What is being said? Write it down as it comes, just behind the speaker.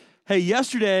Hey,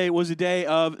 yesterday was a day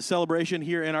of celebration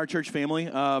here in our church family,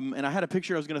 and I had a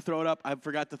picture. I was going to throw it up. I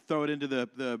forgot to throw it into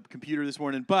the computer this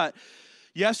morning, but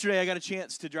yesterday I got a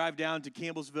chance to drive down to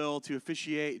Campbellsville to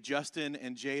officiate Justin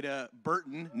and Jada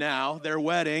Burton, now, their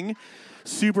wedding.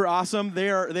 Super awesome. They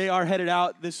are headed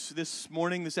out this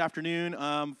morning, this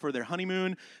afternoon, for their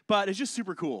honeymoon, but it's just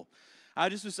super cool. I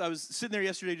was sitting there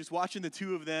yesterday just watching the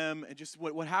two of them, and just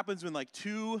what happens when like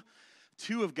two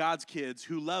of God's kids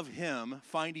who love him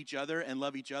find each other and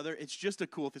love each other. It's just a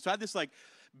cool thing. So I had this like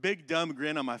big dumb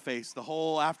grin on my face the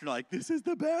whole afternoon, like, this is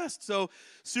the best. So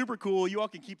super cool. You all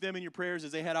can keep them in your prayers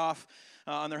as they head off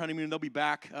on their honeymoon. They'll be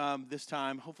back this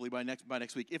time, hopefully by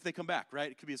next week, if they come back, right?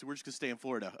 It could be, so we're just going to stay in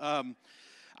Florida.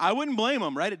 I wouldn't blame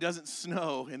them, right? It doesn't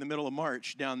snow in the middle of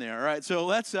March down there, all right? So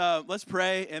let's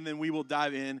pray, and then we will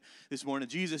dive in this morning.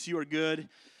 Jesus, you are good.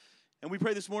 And we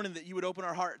pray this morning that you would open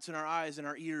our hearts and our eyes and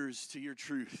our ears to your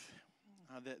truth.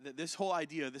 That this whole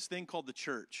idea, this thing called the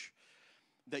church,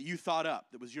 that you thought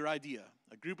up, that was your idea,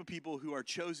 a group of people who are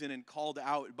chosen and called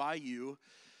out by you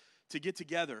to get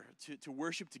together, to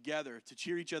worship together, to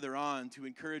cheer each other on, to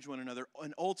encourage one another,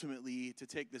 and ultimately to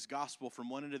take this gospel from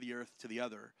one end of the earth to the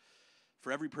other.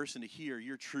 For every person to hear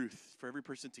your truth, for every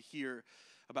person to hear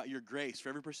about your grace, for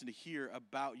every person to hear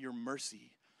about your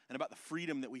mercy and about the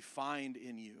freedom that we find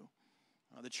in you.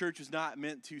 The church was not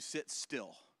meant to sit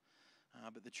still,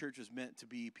 but the church was meant to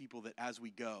be people that as we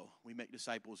go, we make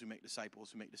disciples, we make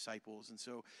disciples, we make disciples. And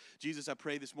so, Jesus, I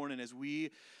pray this morning as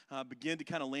we begin to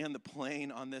kind of land the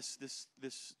plane on this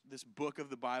book of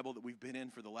the Bible that we've been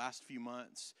in for the last few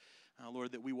months,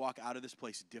 Lord, that we walk out of this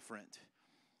place different.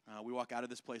 We walk out of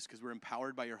this place because we're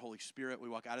empowered by your Holy Spirit. We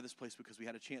walk out of this place because we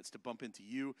had a chance to bump into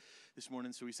you this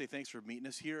morning. So we say thanks for meeting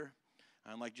us here.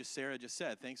 And like just Sarah just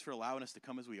said, thanks for allowing us to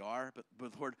come as we are.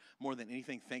 But Lord, more than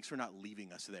anything, thanks for not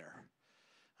leaving us there.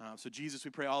 So Jesus,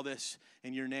 we pray all this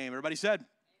in your name. Everybody said? Amen.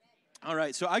 All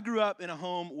right. So I grew up in a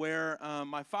home where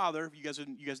my father, you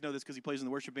guys know this because he plays in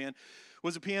the worship band,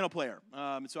 was a piano player.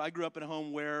 And so I grew up in a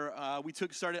home where I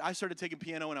started taking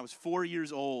piano when I was 4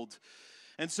 years old.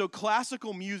 And so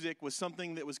classical music was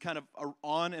something that was kind of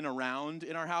on and around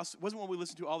in our house. It wasn't what we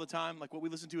listened to all the time. Like what we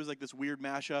listened to is like this weird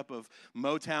mashup of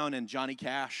Motown and Johnny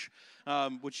Cash,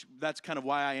 which that's kind of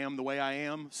why I am the way I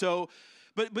am. So,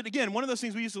 but again, one of those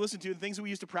things we used to listen to, and things that we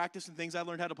used to practice, and things I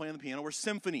learned how to play on the piano were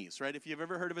symphonies, right? If you've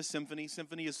ever heard of a symphony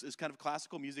is kind of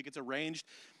classical music. It's arranged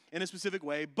in a specific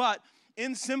way. But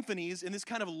in symphonies, in this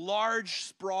kind of large,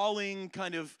 sprawling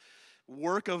kind of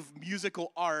work of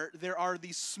musical art, there are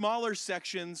these smaller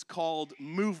sections called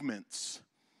movements.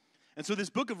 And so this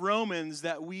book of Romans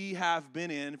that we have been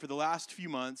in for the last few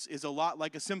months is a lot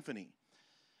like a symphony.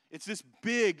 It's this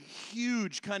big,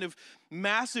 huge, kind of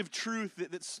massive truth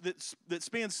that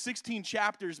spans 16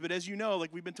 chapters, but as you know,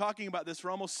 like we've been talking about this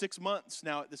for almost 6 months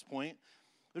now at this point.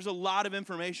 There's a lot of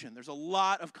information. There's a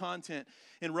lot of content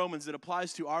in Romans that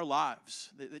applies to our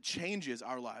lives, that changes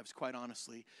our lives, quite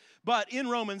honestly. But in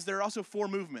Romans, there are also 4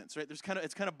 movements, right? It's kind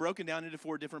of broken down into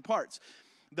 4 different parts.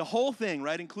 The whole thing,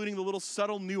 right, including the little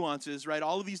subtle nuances, right,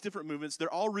 all of these different movements,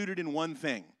 they're all rooted in one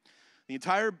thing. The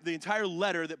entire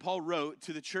letter that Paul wrote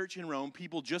to the church in Rome,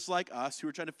 people just like us who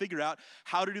are trying to figure out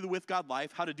how to do the with God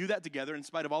life, how to do that together in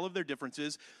spite of all of their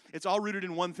differences, it's all rooted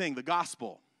in one thing, the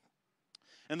gospel.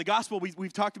 And the gospel,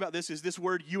 we've talked about this, is this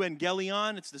word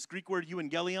euangelion. It's this Greek word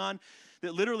euangelion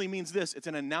that literally means this. It's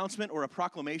an announcement or a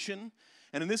proclamation.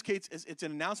 And in this case, it's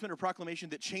an announcement or proclamation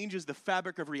that changes the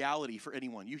fabric of reality for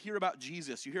anyone. You hear about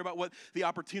Jesus. You hear about what the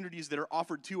opportunities that are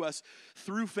offered to us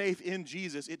through faith in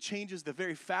Jesus. It changes the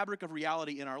very fabric of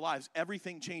reality in our lives.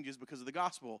 Everything changes because of the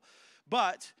gospel.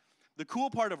 But the cool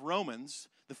part of Romans,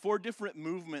 the 4 different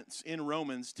movements in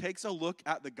Romans, takes a look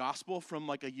at the gospel from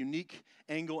like a unique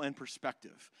angle and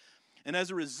perspective. And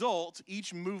as a result,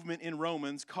 each movement in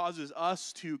Romans causes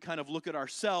us to kind of look at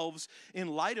ourselves in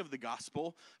light of the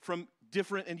gospel from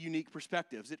different and unique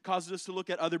perspectives. It causes us to look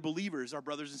at other believers, our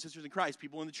brothers and sisters in Christ,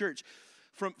 people in the church,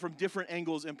 from different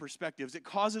angles and perspectives. It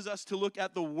causes us to look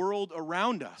at the world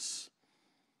around us,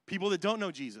 people that don't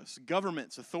know Jesus,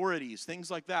 governments, authorities,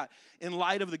 things like that, in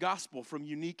light of the gospel from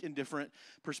unique and different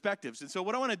perspectives. And so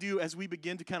what I want to do as we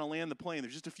begin to kind of land the plane,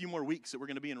 there's just a few more weeks that we're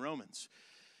going to be in Romans.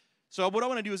 So what I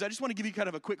want to do is I just want to give you kind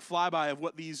of a quick flyby of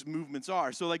what these movements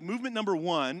are. So like movement number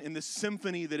 1 in this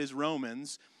symphony that is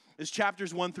Romans is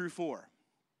chapters 1 through 4.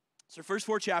 So first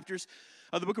 4 chapters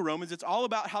of the book of Romans, it's all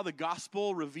about how the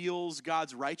gospel reveals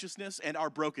God's righteousness and our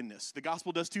brokenness. The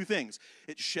gospel does 2 things.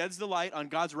 It sheds the light on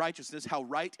God's righteousness, how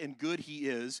right and good he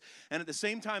is. And at the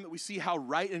same time that we see how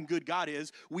right and good God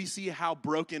is, we see how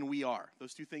broken we are.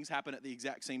 Those 2 things happen at the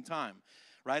exact same time.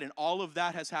 right? And all of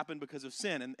that has happened because of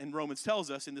sin. And Romans tells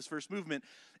us in this first movement,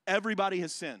 everybody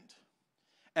has sinned.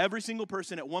 Every single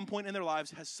person at one point in their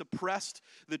lives has suppressed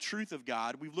the truth of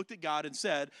God. We've looked at God and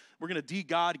said, we're going to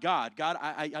de-God God. God,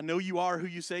 I know you are who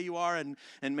you say you are, and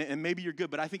maybe you're good,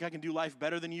 but I think I can do life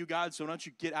better than you, God, so why don't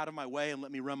you get out of my way and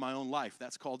let me run my own life.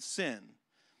 That's called sin.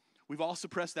 We've all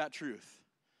suppressed that truth.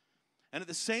 And at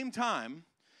the same time,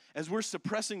 as we're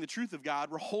suppressing the truth of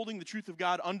God, we're holding the truth of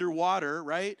God underwater,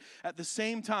 right? At the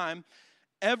same time,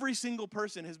 every single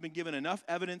person has been given enough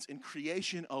evidence in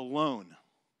creation alone.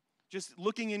 Just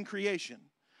looking in creation,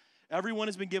 everyone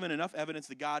has been given enough evidence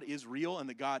that God is real and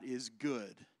that God is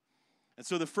good. And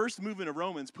so the first movement of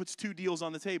Romans puts two deals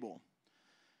on the table.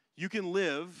 You can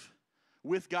live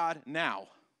with God now,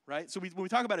 right? So when we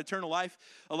talk about eternal life,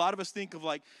 a lot of us think of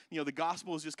the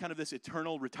gospel is just kind of this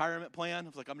eternal retirement plan.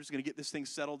 It's like, I'm just going to get this thing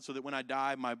settled so that when I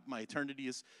die, my eternity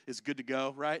is good to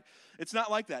go, right? It's not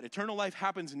like that. Eternal life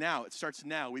happens now. It starts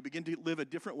now. We begin to live a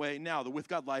different way now. The with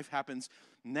God life happens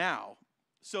now.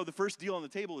 So the first deal on the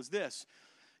table is this.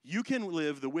 You can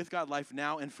live the with God life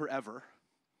now and forever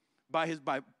by his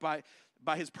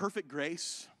perfect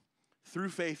grace through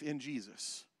faith in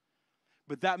Jesus.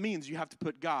 But that means you have to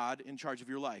put God in charge of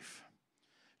your life.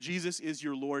 Jesus is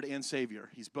your Lord and Savior.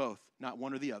 He's both, not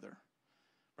one or the other.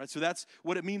 Right? So that's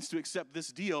what it means to accept this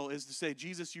deal, is to say,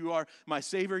 Jesus, you are my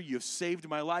Savior. You have saved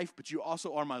my life, but you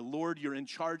also are my Lord. You're in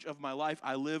charge of my life.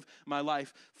 I live my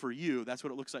life for you. That's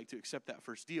what it looks like to accept that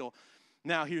first deal.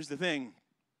 Now, here's the thing.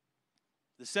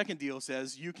 The second deal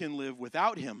says you can live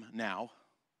without him now,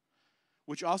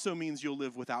 which also means you'll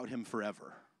live without him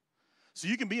forever. So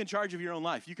you can be in charge of your own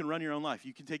life. You can run your own life.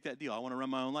 You can take that deal. I want to run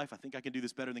my own life. I think I can do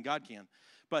this better than God can.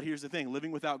 But here's the thing.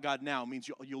 Living without God now means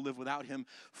you'll live without him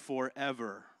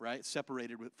forever, right?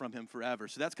 Separated from him forever.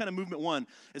 So that's kind of movement one,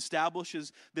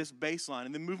 establishes this baseline.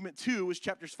 And then movement two was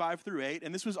chapters 5 through 8.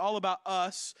 And this was all about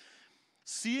us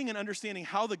seeing and understanding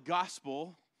how the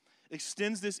gospel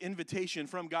extends this invitation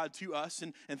from God to us,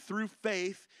 and through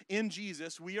faith in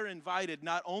Jesus, we are invited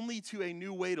not only to a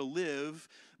new way to live,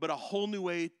 but a whole new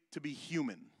way to be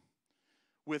human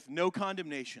with no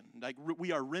condemnation. Like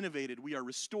we are renovated, we are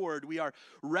restored, we are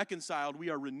reconciled, we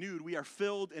are renewed, we are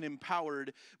filled and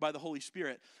empowered by the Holy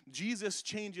Spirit. Jesus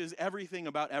changes everything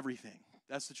about everything.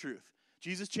 That's the truth.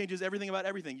 Jesus changes everything about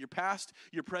everything, your past,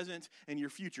 your present, and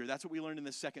your future. That's what we learned in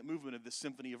the second movement of the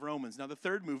Symphony of Romans. Now, the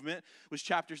third movement was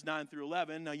chapters 9 through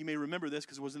 11. Now, you may remember this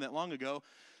because it wasn't that long ago.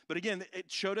 But again,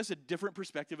 it showed us a different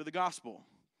perspective of the gospel.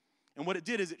 And what it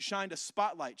did is it shined a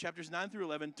spotlight. Chapters 9 through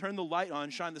 11 turned the light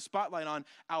on, shined the spotlight on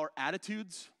our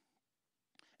attitudes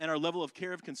and our level of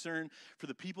care of concern for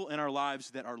the people in our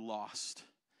lives that are lost.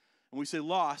 When we say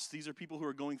lost, these are people who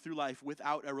are going through life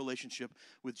without a relationship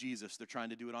with Jesus. They're trying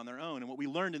to do it on their own. And what we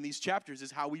learned in these chapters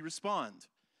is how we respond.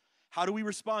 How do we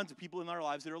respond to people in our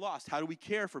lives that are lost? How do we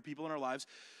care for people in our lives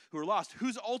who are lost?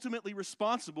 Who's ultimately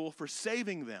responsible for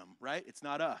saving them, right? It's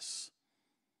not us.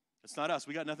 It's not us.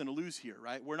 We got nothing to lose here,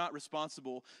 right? We're not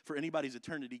responsible for anybody's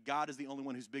eternity. God is the only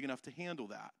one who's big enough to handle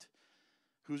that.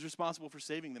 Who's responsible for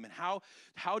saving them? And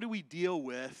how do we deal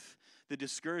with the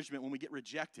discouragement when we get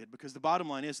rejected? Because the bottom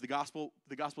line is the gospel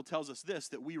tells us this,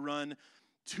 that we run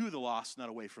to the lost, not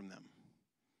away from them.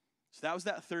 So that was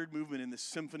that third movement in the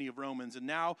Symphony of Romans. And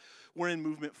now we're in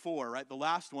movement 4, right? The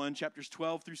last one, chapters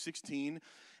 12 through 16.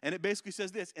 And it basically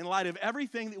says this: in light of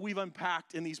everything that we've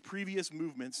unpacked in these previous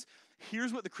movements,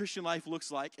 here's what the Christian life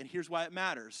looks like, and here's why it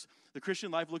matters. The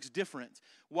Christian life looks different.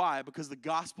 Why? Because the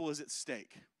gospel is at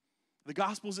stake. The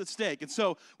gospel's at stake. And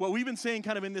so what we've been saying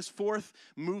kind of in this fourth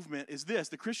movement is this: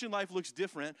 the Christian life looks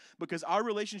different because our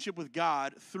relationship with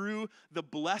God through the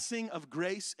blessing of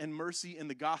grace and mercy in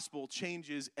the gospel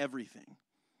changes everything.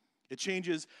 It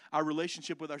changes our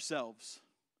relationship with ourselves.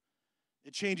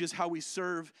 It changes how we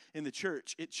serve in the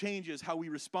church. It changes how we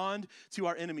respond to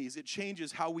our enemies. It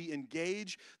changes how we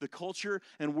engage the culture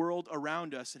and world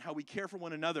around us and how we care for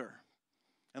one another.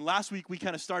 And last week, we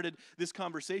kind of started this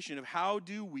conversation of how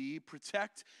do we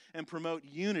protect and promote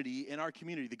unity in our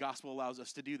community. The gospel allows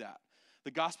us to do that.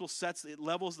 The gospel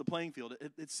levels the playing field.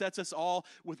 It sets us all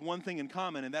with one thing in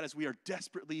common, and that is we are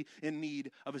desperately in need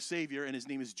of a Savior, and his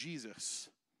name is Jesus.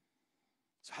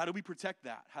 So how do we protect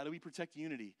that? How do we protect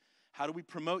unity? How do we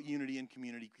promote unity in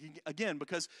community? Again,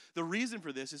 because the reason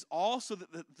for this is also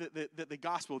that the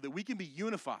gospel, that we can be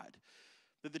unified.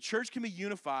 That the church can be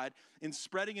unified in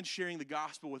spreading and sharing the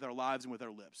gospel with our lives and with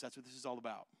our lips. That's what this is all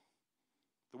about.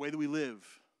 The way that we live.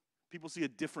 People see a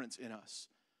difference in us.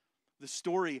 The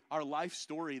story, our life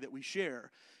story that we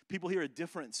share, people hear a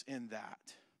difference in that.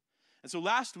 And so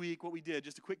last week, what we did,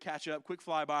 just a quick catch up, quick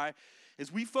flyby,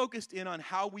 is we focused in on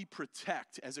how we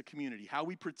protect as a community, how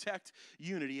we protect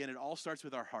unity, and it all starts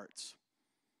with our hearts.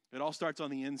 It all starts on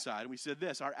the inside. And we said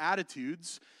this, our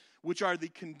attitudes, which are the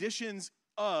conditions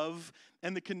of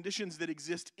and the conditions that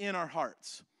exist in our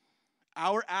hearts.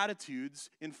 Our attitudes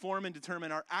inform and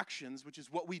determine our actions, which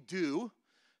is what we do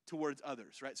towards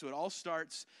others, right? So it all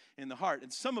starts in the heart.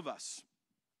 And some of us,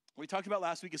 what we talked about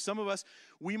last week is some of us,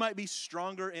 we might be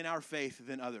stronger in our faith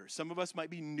than others. Some of us might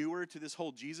be newer to this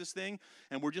whole Jesus thing,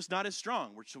 and we're just not as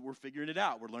strong. We're figuring it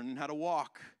out. We're learning how to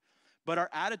walk. But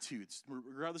our attitudes,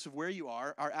 regardless of where you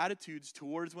are, our attitudes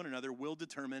towards one another will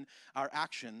determine our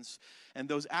actions. And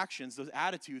those actions, those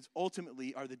attitudes,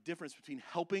 ultimately are the difference between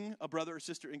helping a brother or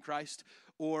sister in Christ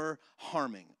or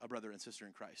harming a brother and sister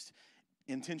in Christ,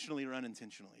 intentionally or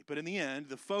unintentionally. But in the end,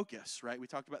 the focus, right, we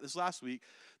talked about this last week,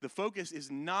 the focus is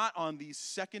not on these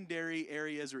secondary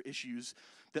areas or issues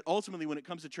that ultimately, when it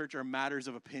comes to church, are matters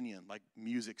of opinion, like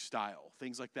music style,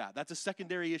 things like that. That's a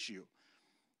secondary issue.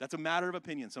 That's a matter of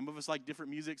opinion. Some of us like different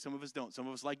music, some of us don't. Some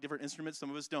of us like different instruments, some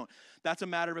of us don't. That's a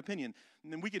matter of opinion.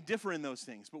 And then we can differ in those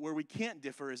things, but where we can't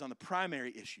differ is on the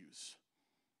primary issues,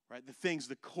 right? The things,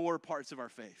 the core parts of our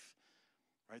faith,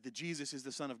 right? That Jesus is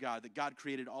the Son of God, that God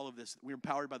created all of this, that we're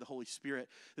empowered by the Holy Spirit,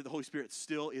 that the Holy Spirit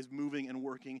still is moving and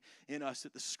working in us,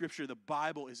 that the Scripture, the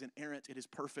Bible is inerrant, it is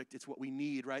perfect, it's what we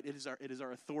need, right? It is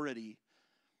our authority.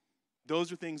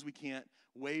 Those are things we can't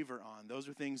waver on. Those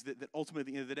are things that ultimately, at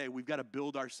the end of the day, we've got to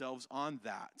build ourselves on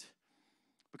that.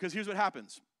 Because here's what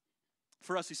happens.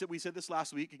 For us, we said this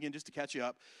last week, again, just to catch you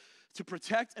up. To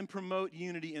protect and promote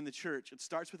unity in the church, it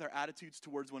starts with our attitudes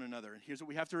towards one another. And here's what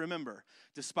we have to remember.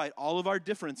 Despite all of our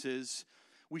differences,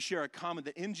 we share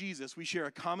that in Jesus, we share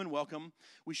a common welcome,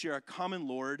 we share a common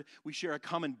Lord, we share a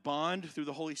common bond through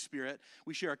the Holy Spirit,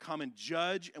 we share a common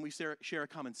judge, and we share a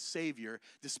common Savior,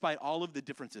 despite all of the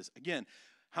differences. Again,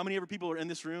 how many ever people are in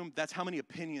this room? That's how many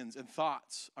opinions and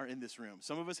thoughts are in this room.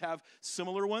 Some of us have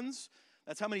similar ones.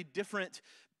 That's how many different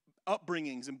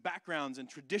upbringings and backgrounds and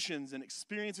traditions and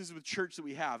experiences with church that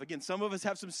we have. Again, some of us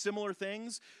have some similar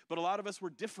things, but a lot of us were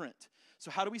different.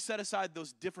 So how do we set aside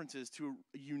those differences to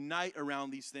unite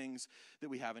around these things that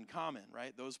we have in common,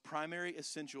 right? Those primary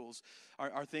essentials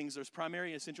are things, those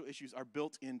primary essential issues are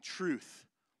built in truth,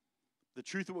 the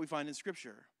truth of what we find in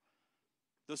Scripture.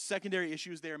 Those secondary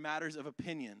issues, they are matters of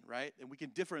opinion, right? And we can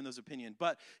differ in those opinions.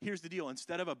 But here's the deal.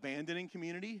 Instead of abandoning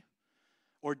community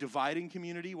or dividing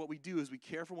community, what we do is we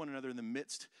care for one another in the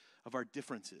midst of our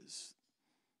differences.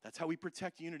 That's how we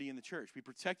protect unity in the church. We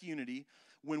protect unity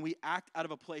when we act out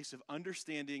of a place of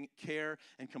understanding, care,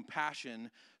 and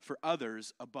compassion for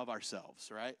others above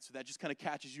ourselves, right? So that just kind of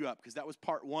catches you up because that was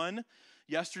part one.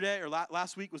 Yesterday, or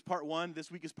last week was part one. This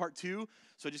week is part two.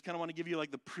 So I just kind of want to give you like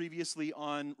the previously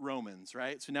on Romans,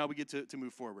 right? So now we get to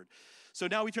move forward. So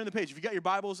now we turn the page. If you got your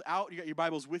Bibles out, you got your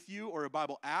Bibles with you or a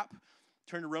Bible app,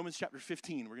 turn to Romans chapter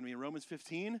 15. We're going to be in Romans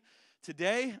 15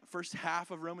 today, first half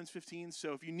of Romans 15.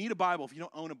 So if you need a Bible, if you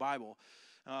don't own a Bible,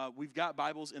 we've got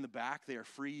Bibles in the back. They are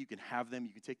free. You can have them.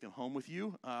 You can take them home with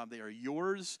you. They are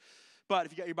yours. But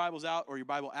if you got your Bibles out or your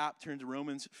Bible app, turn to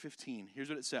Romans 15. Here's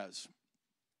what it says.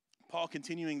 Paul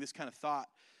continuing this kind of thought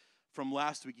from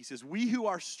last week. He says, "We who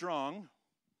are strong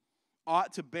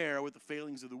ought to bear with the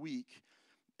failings of the weak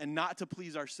and not to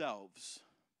please ourselves.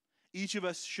 Each of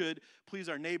us should please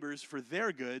our neighbors for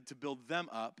their good, to build them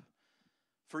up.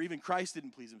 For even Christ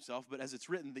didn't please himself, but as it's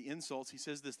written, the insults," he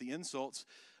says this, "the insults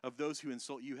of those who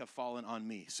insult you have fallen on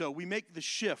me." So we make the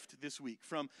shift this week.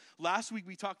 From last week,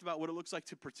 we talked about what it looks like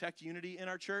to protect unity in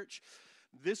our church.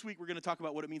 This week, we're going to talk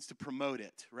about what it means to promote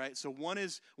it, right? So one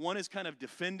is kind of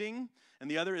defending, and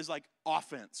the other is like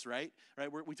offense, right?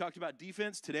 We talked about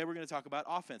defense. Today, we're going to talk about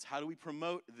offense. How do we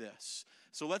promote this?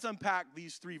 So let's unpack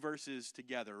these three verses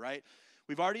together, right?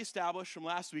 We've already established from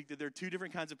last week that there are two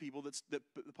different kinds of people that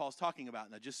Paul's talking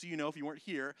about. Now, just so you know, if you weren't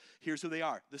here, here's who they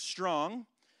are. The strong,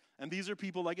 and these are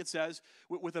people, like it says,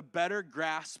 with a better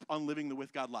grasp on living the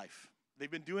with God life.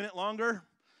 They've been doing it longer,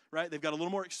 right? They've got a little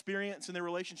more experience in their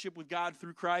relationship with God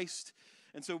through Christ.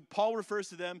 And so Paul refers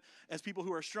to them as people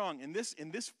who are strong. In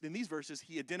these verses,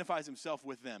 he identifies himself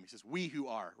with them. He says, "We who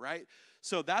are," right?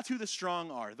 So that's who the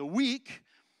strong are. The weak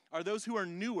are those who are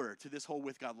newer to this whole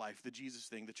with God life, the Jesus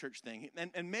thing, the church thing.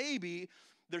 And maybe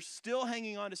they're still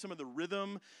hanging on to some of the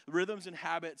rhythms and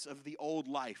habits of the old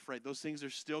life, right? Those things are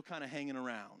still kind of hanging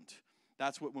around.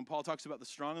 That's when Paul talks about the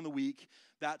strong and the weak,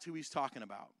 that's who he's talking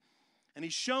about. And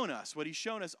what he's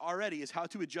shown us already is how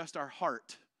to adjust our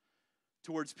heart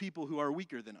towards people who are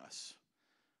weaker than us,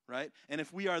 right? And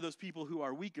if we are those people who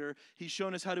are weaker, he's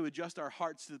shown us how to adjust our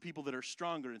hearts to the people that are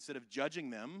stronger. Instead of judging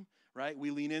them, right, we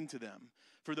lean into them.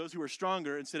 For those who are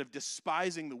stronger, instead of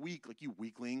despising the weak, like you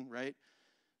weakling, right?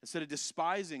 Instead of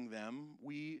despising them,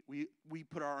 we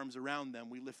put our arms around them.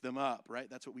 We lift them up, right?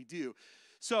 That's what we do.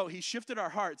 So he shifted our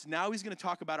hearts. Now he's going to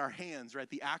talk about our hands, right?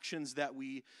 The actions that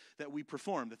we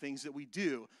perform, the things that we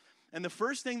do. And the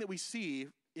first thing that we see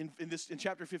in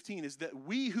chapter 15 is that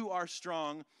we who are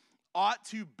strong ought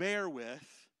to bear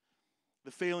with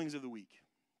the failings of the weak.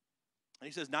 And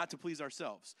he says not to please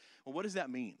ourselves. Well, what does that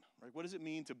mean? Right? What does it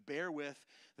mean to bear with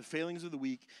the failings of the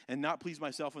weak and not please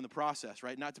myself in the process,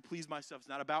 right? Not to please myself. It's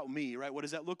not about me, right? What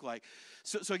does that look like?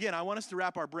 So again, I want us to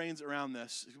wrap our brains around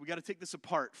this. We got to take this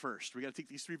apart first. We got to take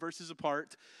these 3 verses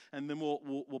apart, and then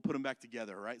we'll put them back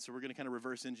together, right? So we're going to kind of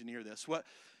reverse engineer this.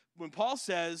 When Paul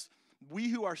says, we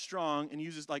who are strong, and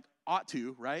uses like ought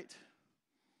to, right?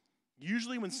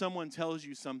 Usually when someone tells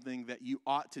you something that you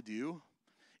ought to do,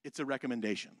 it's a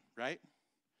recommendation, right?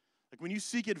 Like when you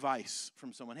seek advice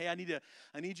from someone, hey, I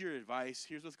need your advice.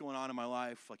 Here's what's going on in my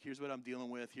life. Like, here's what I'm dealing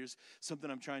with. Here's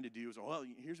something I'm trying to do. So, well,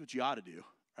 here's what you ought to do,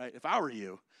 right? If I were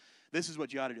you, this is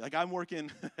what you ought to do. Like I'm working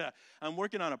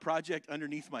on a project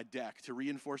underneath my deck to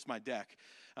reinforce my deck.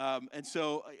 And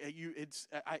so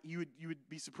you would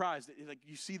be surprised. Like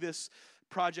you see this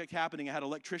project happening. I had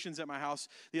electricians at my house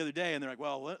the other day, and they're like,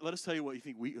 well, let us tell you what you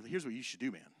think. Here's what you should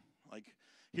do, man. Like,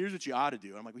 here's what you ought to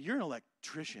do. I'm like, well, you're an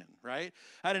electrician, right?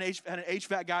 I had an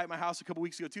HVAC guy at my house a couple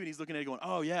weeks ago, too, and he's looking at it going,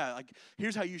 oh, yeah, like,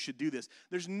 here's how you should do this.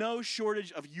 There's no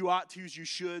shortage of you ought tos, you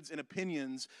shoulds, and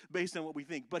opinions based on what we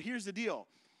think. But here's the deal.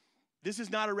 This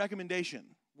is not a recommendation.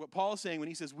 What Paul is saying when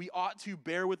he says we ought to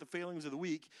bear with the failings of the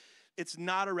weak, it's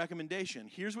not a recommendation.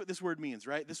 Here's what this word means,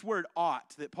 right? This word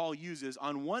ought that Paul uses,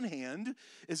 on one hand,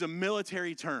 is a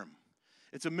military term.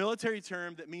 It's a military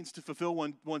term that means to fulfill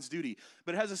one's duty.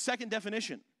 But it has a second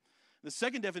definition. The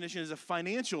second definition is a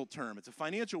financial term. It's a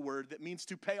financial word that means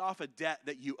to pay off a debt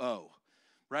that you owe.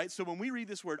 Right? So when we read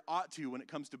this word ought to, when it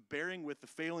comes to bearing with the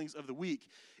failings of the weak,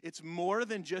 it's more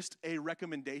than just a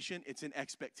recommendation, it's an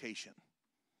expectation.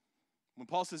 When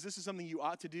Paul says this is something you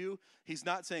ought to do, he's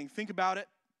not saying think about it,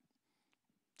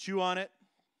 chew on it,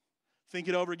 think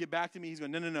it over, get back to me. He's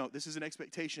going, no, this is an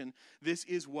expectation. This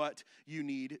is what you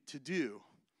need to do.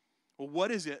 Well,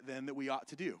 what is it then that we ought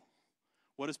to do?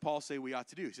 What does Paul say we ought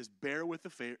to do? He says, bear with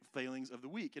the failings of the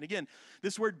weak. And again,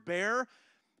 this word bear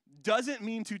doesn't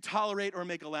mean to tolerate or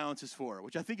make allowances for,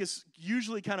 which I think is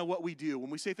usually kind of what we do. When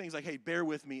we say things like, hey, bear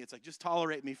with me, it's like, just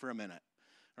tolerate me for a minute.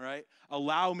 All right?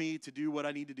 Allow me to do what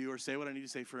I need to do or say what I need to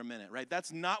say for a minute, right?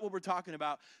 That's not what we're talking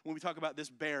about when we talk about this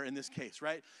bear in this case,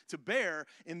 right? To bear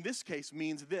in this case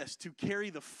means this, to carry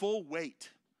the full weight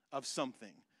of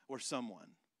something or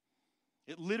someone.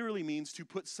 It literally means to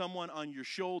put someone on your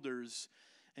shoulders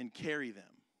and carry them.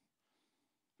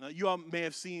 Now, you all may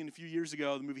have seen a few years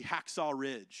ago the movie Hacksaw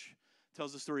Ridge. It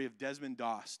tells the story of Desmond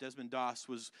Doss. Desmond Doss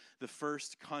was the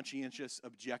first conscientious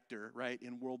objector, right,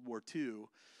 in World War II.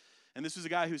 And this was a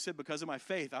guy who said, because of my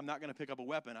faith, I'm not going to pick up a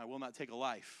weapon. I will not take a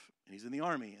life. And he's in the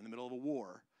army in the middle of a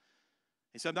war.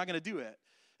 He said, I'm not going to do it.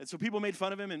 And so people made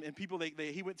fun of him, and people,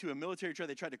 he went to a military trial.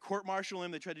 They tried to court-martial him.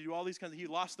 They tried to do all these kinds of, he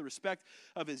lost the respect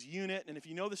of his unit. And if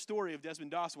you know the story of Desmond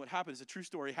Doss, what happened is a true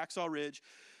story, Hacksaw Ridge.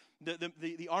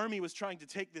 The Army was trying to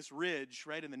take this ridge,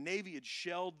 right, and the Navy had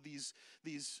shelled these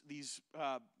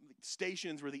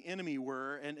stations where the enemy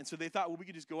were, and so they thought, well, we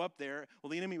could just go up there.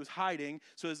 Well, the enemy was hiding,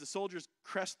 so as the soldiers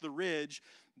crest the ridge,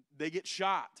 they get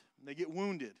shot, they get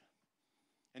wounded.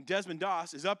 And Desmond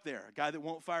Doss is up there, a guy that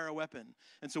won't fire a weapon.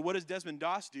 And so what does Desmond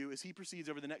Doss do is he proceeds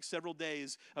over the next several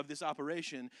days of this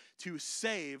operation to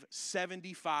save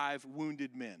 75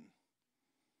 wounded men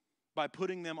by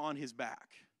putting them on his back,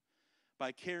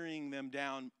 by carrying them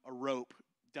down a rope,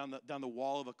 down the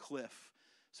wall of a cliff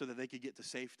so that they could get to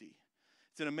safety.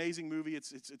 It's an amazing movie.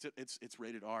 It's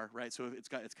rated R, right? So it's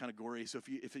kind of gory. So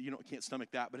if you can't stomach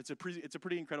that, but it's a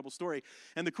pretty incredible story.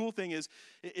 And the cool thing is,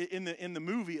 in the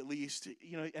movie at least,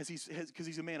 because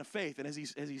he's a man of faith, and as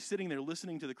he's sitting there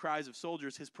listening to the cries of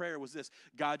soldiers, his prayer was this: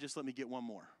 God, just let me get one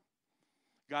more.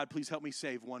 God, please help me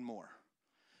save one more.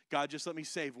 God, just let me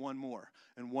save one more,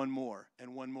 and one more,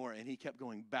 and one more. And he kept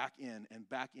going back in and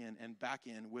back in and back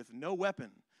in with no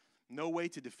weapon, no way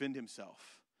to defend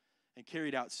himself, and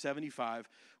carried out 75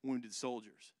 wounded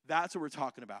soldiers. That's what we're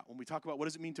talking about. When we talk about what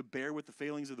does it mean to bear with the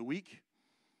failings of the weak,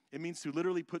 it means to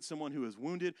literally put someone who is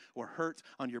wounded or hurt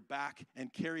on your back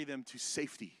and carry them to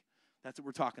safety. That's what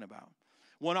we're talking about.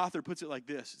 One author puts it like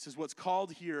this. It says, what is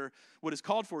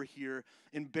called for here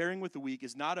in bearing with the weak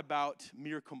is not about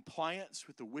mere compliance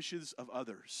with the wishes of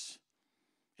others.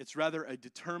 It's rather a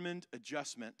determined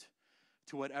adjustment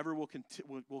to whatever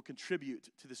will contribute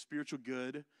to the spiritual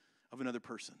good of another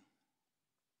person.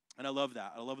 And I love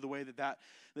that. I love the way that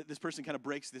this person kind of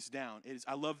breaks this down.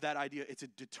 I love that idea. It's a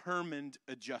determined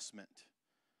adjustment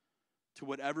to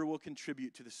whatever will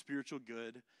contribute to the spiritual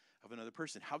good of another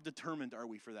person. How determined are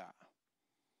we for that?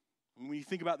 When you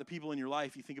think about the people in your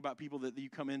life, you think about people that you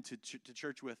come into to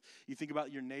church with, you think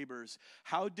about your neighbors,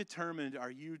 how determined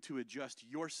are you to adjust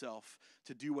yourself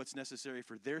to do what's necessary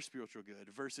for their spiritual good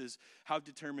versus how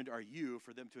determined are you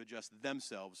for them to adjust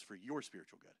themselves for your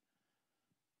spiritual good?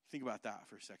 Think about that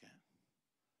for a second.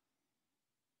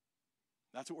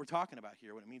 That's what we're talking about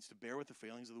here, what it means to bear with the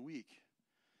failings of the weak.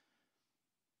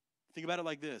 Think about it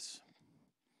like this.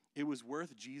 It was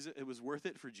worth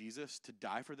it for Jesus to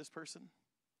die for this person.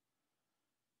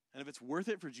 And if it's worth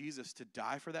it for Jesus to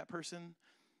die for that person,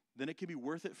 then it can be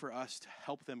worth it for us to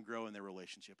help them grow in their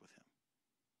relationship with him.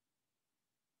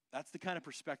 That's the kind of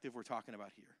perspective we're talking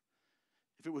about here.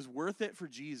 If it was worth it for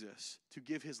Jesus to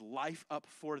give his life up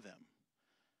for them,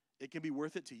 it can be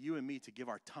worth it to you and me to give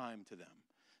our time to them.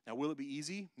 Now, will it be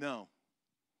easy? No.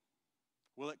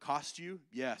 Will it cost you?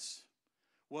 Yes.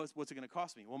 What's it going to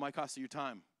cost me? Well, it might cost you your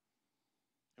time.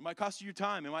 It might cost you your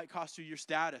time. It might cost you your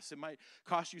status. It might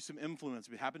cost you some influence.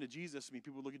 It happened to Jesus. I mean,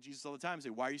 people look at Jesus all the time and say,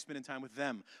 why are you spending time with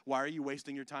them? Why are you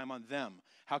wasting your time on them?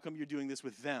 How come you're doing this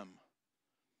with them?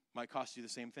 Might cost you the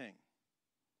same thing.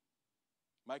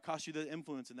 Might cost you the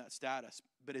influence and that status.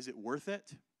 But is it worth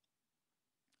it?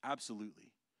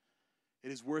 Absolutely.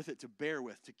 It is worth it to bear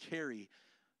with, to carry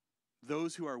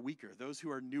those who are weaker, those who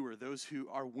are newer, those who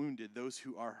are wounded, those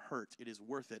who are hurt. It is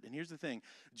worth it. And here's the thing.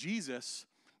 Jesus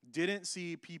didn't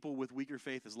see people with weaker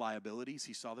faith as liabilities.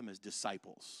 He saw them as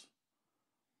disciples.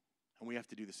 And we have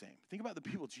to do the same. Think about the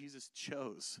people Jesus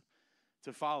chose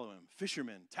to follow him.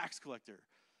 Fisherman, tax collector,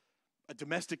 a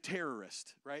domestic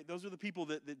terrorist, right? Those are the people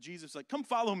that Jesus like, come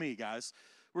follow me, guys.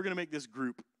 We're going to make this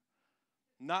group.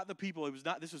 Not the people,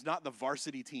 this was not the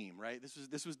varsity team, right?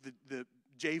 This was the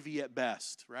JV at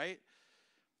best, right?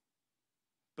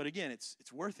 But again,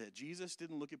 it's worth it. Jesus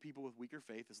didn't look at people with weaker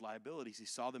faith as liabilities. He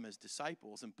saw them as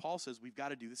disciples. And Paul says we've got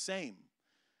to do the same.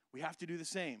 We have to do the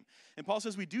same. And Paul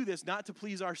says we do this not to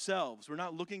please ourselves. We're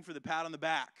not looking for the pat on the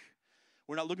back.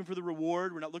 We're not looking for the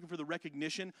reward. We're not looking for the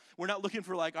recognition. We're not looking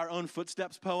for like our own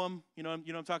footsteps poem. You know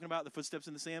what I'm talking about? The footsteps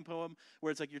in the sand poem,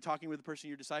 where it's like you're talking with the person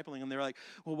you're discipling, and they're like,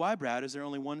 well, why, Brad? Is there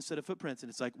only one set of footprints? And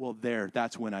it's like, well,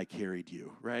 that's when I carried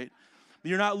you, right?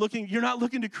 You're not looking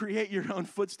to create your own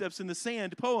footsteps in the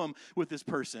sand poem with this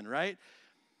person, right?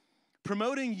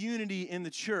 Promoting unity in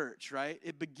the church, right?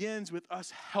 It begins with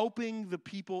us helping the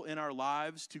people in our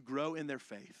lives to grow in their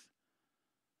faith,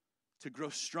 to grow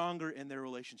stronger in their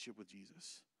relationship with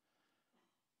Jesus.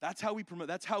 That's how we promote.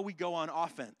 That's how we go on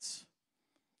offense.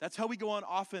 That's how we go on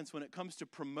offense when it comes to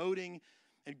promoting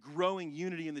and growing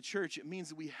unity in the church. It means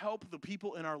that we help the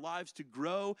people in our lives to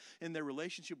grow in their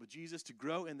relationship with Jesus, to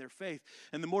grow in their faith.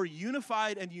 And the more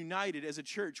unified and united as a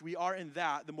church we are in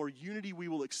that, the more unity we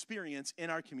will experience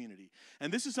in our community.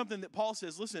 And this is something that Paul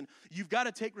says, listen, you've got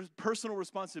to take personal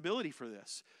responsibility for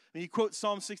this. And he quotes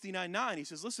Psalm 69:9. He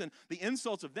says, listen, the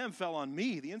insults of them fell on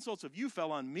me. The insults of you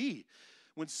fell on me.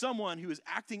 When someone who is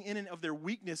acting in and of their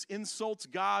weakness insults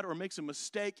God or makes a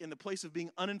mistake in the place of being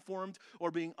uninformed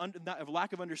or being of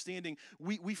lack of understanding,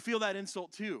 we feel that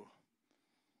insult too.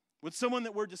 When someone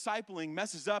that we're discipling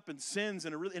messes up and sins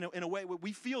in a way,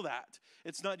 we feel that.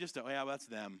 It's not just, oh yeah, well, that's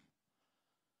them.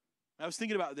 I was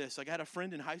thinking about this. Like I had a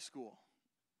friend in high school.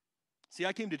 See,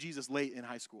 I came to Jesus late in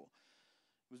high school.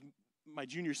 It was my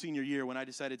senior year when I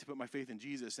decided to put my faith in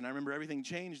Jesus. And I remember everything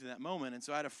changed in that moment. And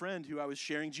so I had a friend who I was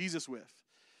sharing Jesus with.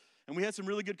 And we had some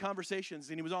really good conversations.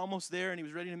 And he was almost there and he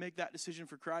was ready to make that decision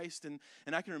for Christ. And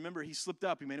I can remember he slipped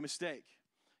up. He made a mistake.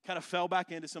 Kind of fell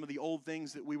back into some of the old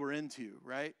things that we were into,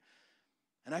 right?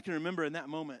 And I can remember in that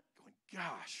moment going,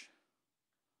 gosh,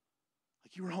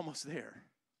 like you were almost there.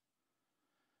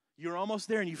 You were almost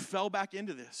there and you fell back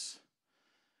into this.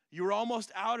 You were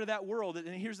almost out of that world.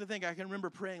 And here's the thing. I can remember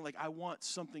praying, like, I want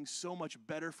something so much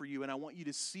better for you. And I want you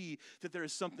to see that there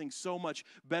is something so much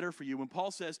better for you. When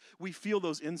Paul says we feel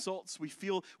those insults, we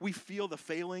feel the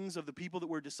failings of the people that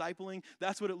we're discipling,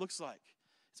 that's what it looks like.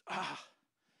 It's,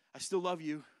 I still love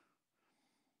you.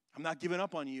 I'm not giving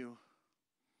up on you.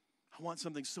 I want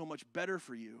something so much better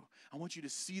for you. I want you to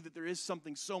see that there is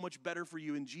something so much better for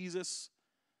you in Jesus.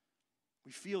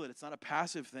 We feel it. It's not a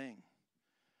passive thing.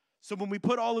 So when we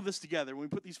put all of this together, when we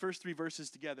put these first three verses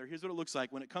together, here's what it looks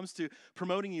like when it comes to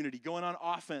promoting unity, going on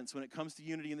offense when it comes to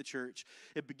unity in the church.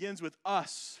 It begins with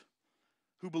us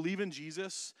who believe in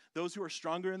Jesus, those who are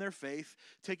stronger in their faith,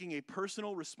 taking a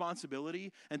personal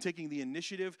responsibility and taking the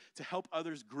initiative to help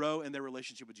others grow in their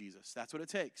relationship with Jesus. That's what it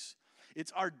takes.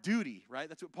 It's our duty, right?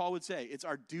 That's what Paul would say. It's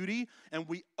our duty, and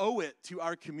we owe it to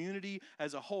our community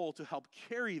as a whole to help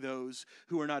carry those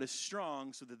who are not as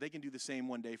strong so that they can do the same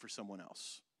one day for someone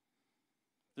else.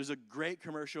 There's a great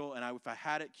commercial, and if I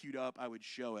had it queued up, I would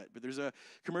show it. But there's a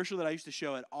commercial that I used to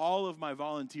show at all of my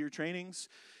volunteer trainings.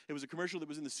 It was a commercial that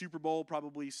was in the Super Bowl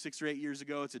probably 6 or 8 years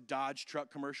ago. It's a Dodge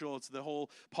truck commercial. It's the whole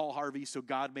Paul Harvey, "So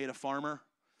God Made a Farmer."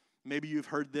 Maybe you've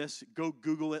heard this. Go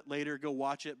Google it later. Go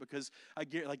watch it, because you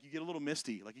get a little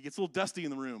misty. Like, it gets a little dusty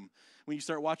in the room when you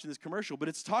start watching this commercial. But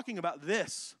it's talking about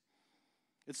this.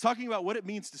 It's talking about what it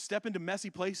means to step into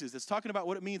messy places. It's talking about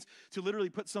what it means to literally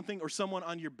put something or someone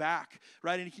on your back,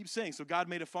 right? And he keeps saying, so God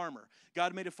made a farmer.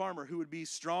 God made a farmer who would be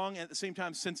strong and at the same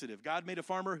time sensitive. God made a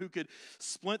farmer who could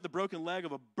splint the broken leg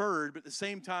of a bird, but at the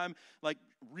same time, like,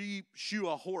 re-shoe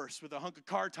a horse with a hunk of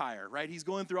car tire, right? He's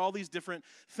going through all these different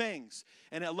things.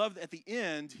 And I love that at the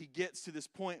end, he gets to this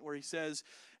point where he says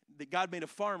that God made a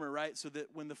farmer, right? So that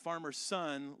when the farmer's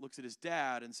son looks at his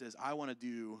dad and says, I want to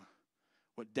do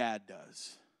what dad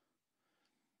does.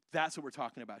 That's what we're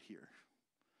talking about here.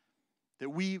 That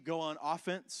we go on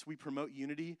offense, we promote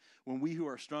unity when we who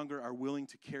are stronger are willing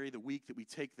to carry the weak, that we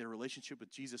take their relationship with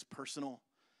Jesus personal.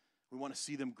 We want to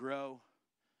see them grow,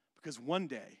 because one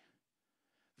day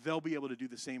they'll be able to do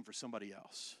the same for somebody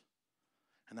else.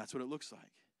 And that's what it looks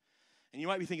like. And you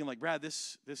might be thinking, like, Brad,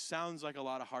 this sounds like a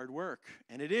lot of hard work.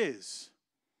 And it is.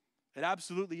 It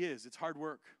absolutely is. It's hard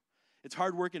work. It's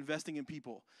hard work investing in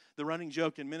people. The running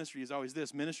joke in ministry is always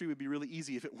this: ministry would be really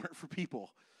easy if it weren't for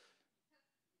people.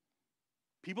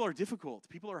 People are difficult.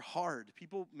 People are hard.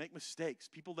 People make mistakes.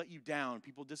 People let you down.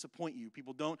 People disappoint you.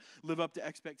 People don't live up to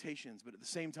expectations. But at the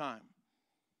same time,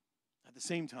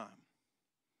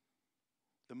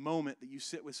 the moment that you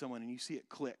sit with someone and you see it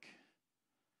click,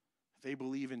 they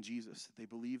believe in Jesus, that they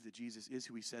believe that Jesus is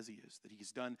who he says he is, that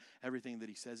he's done everything that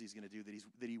he says he's going to do,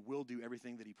 that he will do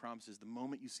everything that he promises. The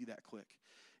moment you see that click,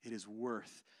 it is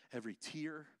worth every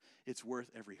tear. It's worth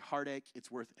every heartache.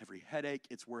 It's worth every headache.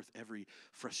 It's worth every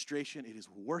frustration. It is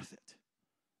worth it.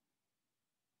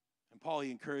 And Paul,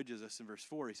 he encourages us in verse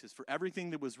 4. He says, for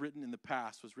everything that was written in the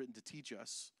past was written to teach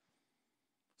us,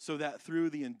 so that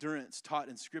through the endurance taught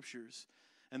in scriptures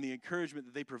and the encouragement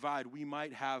that they provide, we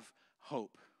might have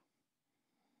hope.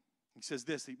 He says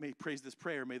this, he prays this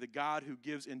prayer: may the God who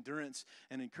gives endurance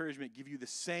and encouragement give you the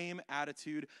same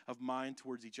attitude of mind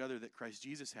towards each other that Christ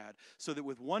Jesus had, so that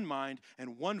with one mind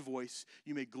and one voice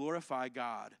you may glorify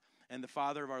God and the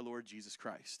Father of our Lord Jesus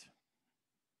Christ.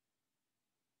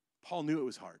 Paul knew it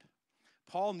was hard.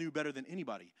 Paul knew better than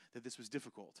anybody that this was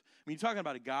difficult. I mean, you're talking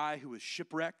about a guy who was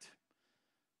shipwrecked,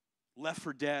 left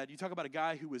for dead. You talk about a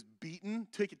guy who was beaten,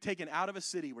 taken out of a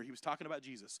city where he was talking about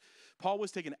Jesus. Paul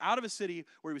was taken out of a city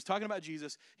where he was talking about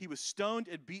Jesus. He was stoned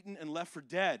and beaten and left for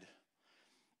dead.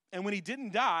 And when he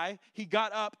didn't die, he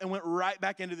got up and went right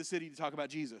back into the city to talk about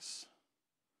Jesus.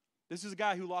 This is a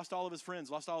guy who lost all of his friends,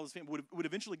 lost all of his family, would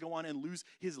eventually go on and lose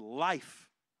his life.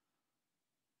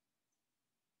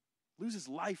 Lose his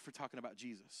life for talking about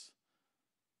Jesus.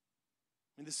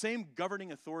 I mean, the same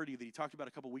governing authority that he talked about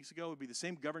a couple weeks ago would be the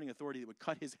same governing authority that would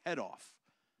cut his head off.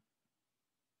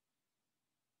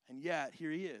 And yet,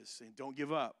 here he is saying, don't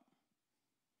give up.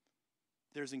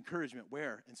 There's encouragement.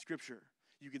 Where? In Scripture.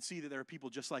 You can see that there are people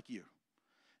just like you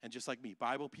and just like me.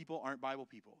 Bible people aren't Bible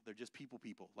people. They're just people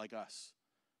like us.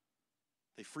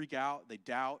 They freak out. They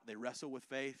doubt. They wrestle with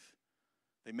faith.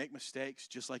 They make mistakes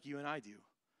just like you and I do.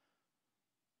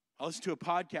 I listened to a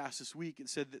podcast this week and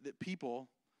said that people,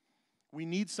 we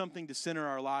need something to center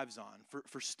our lives on.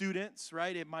 For students,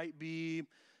 right, it might be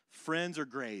friends or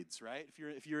grades, right?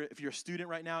 If you're a student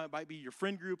right now, it might be your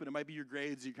friend group and it might be your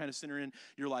grades you're kind of centering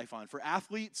your life on. For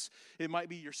athletes, it might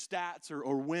be your stats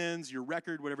or wins, your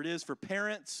record, whatever it is. For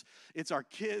parents, it's our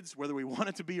kids, whether we want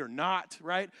it to be or not,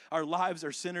 right? Our lives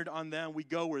are centered on them. We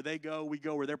go where they go. We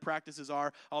go where their practices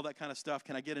are, all that kind of stuff.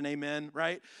 Can I get an amen,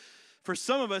 right? For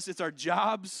some of us, it's our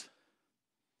jobs.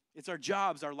 It's our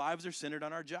jobs. Our lives are centered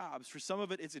on our jobs. For some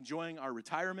of it, it's enjoying our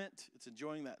retirement. It's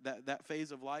enjoying that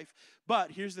phase of life. But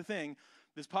here's the thing.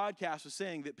 This podcast was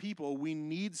saying that we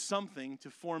need something to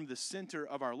form the center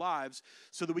of our lives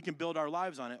so that we can build our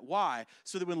lives on it. Why?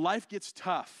 So that when life gets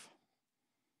tough,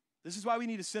 this is why we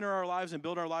need to center our lives and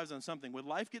build our lives on something. When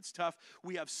life gets tough,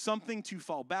 we have something to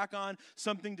fall back on,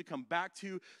 something to come back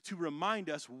to remind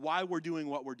us why we're doing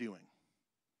what we're doing.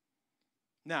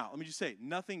 Now, let me just say,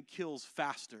 nothing kills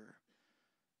faster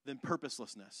than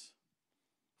purposelessness.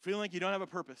 Feeling like you don't have a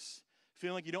purpose.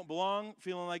 Feeling like you don't belong,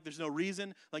 feeling like there's no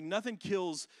reason. Like nothing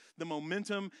kills the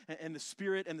momentum and the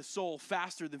spirit and the soul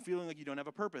faster than feeling like you don't have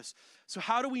a purpose. So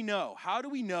how do we know? How do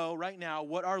we know right now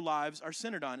what our lives are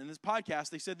centered on? In this podcast,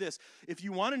 they said this: if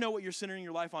you want to know what you're centering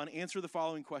your life on, answer the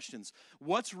following questions.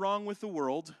 What's wrong with the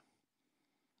world?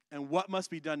 And what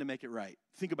must be done to make it right?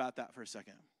 Think about that for a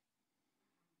second.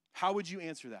 How would you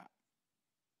answer that?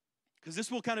 Because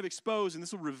this will kind of expose and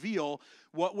this will reveal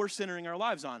what we're centering our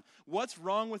lives on. What's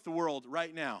wrong with the world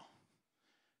right now?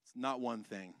 It's not one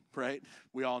thing, right?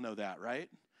 We all know that, right?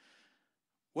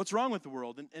 What's wrong with the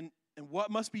world and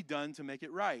what must be done to make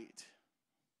it right?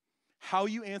 How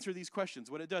you answer these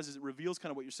questions, what it does is it reveals kind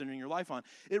of what you're centering your life on.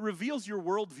 It reveals your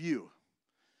worldview.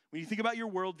 When you think about your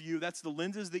worldview, that's the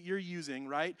lenses that you're using,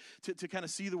 right, to kind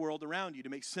of see the world around you, to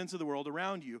make sense of the world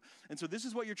around you. And so this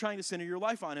is what you're trying to center your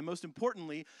life on. And most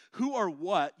importantly, who or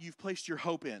what you've placed your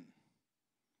hope in.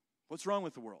 What's wrong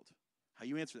with the world? How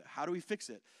you answer that? How do we fix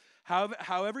it?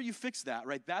 However you fix that,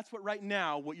 right, that's what right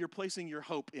now what you're placing your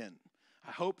hope in. I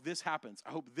hope this happens.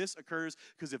 I hope this occurs,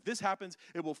 because if this happens,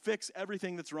 it will fix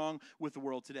everything that's wrong with the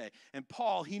world today. And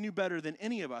Paul, he knew better than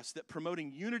any of us that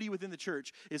promoting unity within the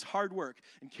church is hard work,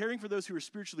 and caring for those who are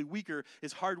spiritually weaker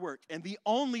is hard work. And the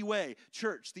only way,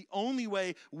 church, the only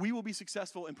way we will be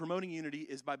successful in promoting unity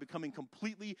is by becoming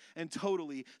completely and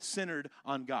totally centered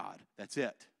on God. That's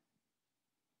it.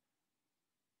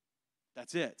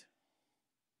 That's it.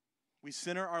 We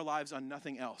center our lives on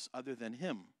nothing else other than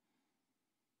Him.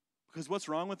 Because what's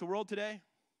wrong with the world today?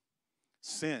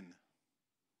 Sin.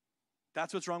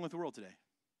 That's what's wrong with the world today.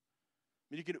 I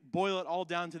mean, you could boil it all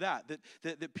down to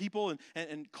that people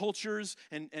and cultures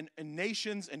and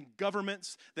nations and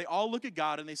governments, they all look at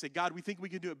God and they say, God, we think we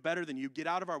can do it better than you. Get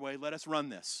out of our way. Let us run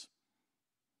this.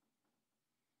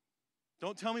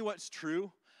 Don't tell me what's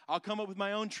true. I'll come up with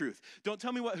my own truth. Don't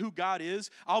tell me who God is.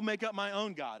 I'll make up my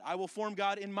own God. I will form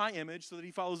God in my image so that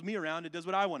He follows me around and does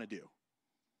what I want to do.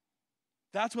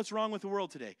 That's what's wrong with the world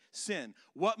today. Sin.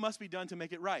 What must be done to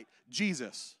make it right?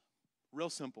 Jesus. Real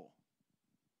simple.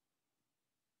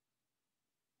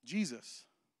 Jesus.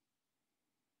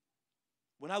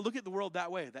 When I look at the world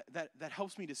that way, that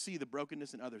helps me to see the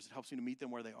brokenness in others. It helps me to meet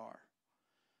them where they are.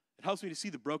 It helps me to see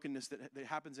the brokenness that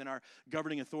happens in our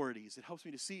governing authorities. It helps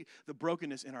me to see the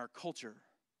brokenness in our culture.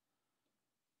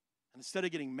 And instead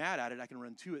of getting mad at it, I can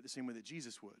run to it the same way that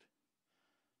Jesus would.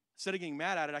 Instead of getting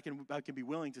mad at it, I can be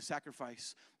willing to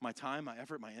sacrifice my time, my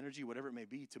effort, my energy, whatever it may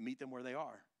be, to meet them where they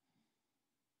are.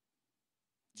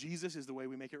 Jesus is the way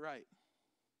we make it right.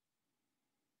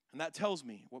 And that tells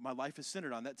me what my life is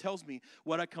centered on. That tells me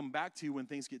what I come back to when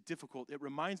things get difficult. It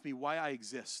reminds me why I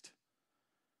exist.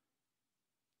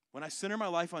 When I center my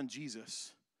life on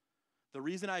Jesus, the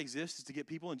reason I exist is to get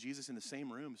people and Jesus in the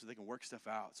same room so they can work stuff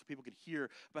out, so people can hear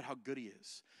about how good He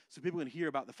is, so people can hear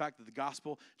about the fact that the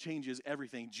gospel changes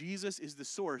everything. Jesus is the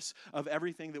source of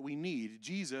everything that we need.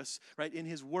 Jesus, right, in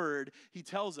His word, He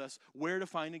tells us where to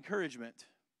find encouragement.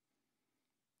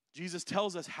 Jesus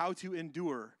tells us how to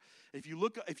endure. If you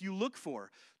look for,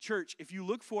 church, if you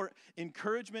look for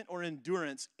encouragement or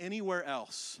endurance anywhere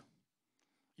else,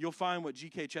 you'll find what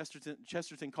G.K.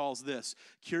 Chesterton calls this: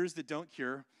 cures that don't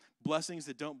cure, blessings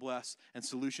that don't bless, and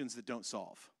solutions that don't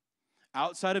solve.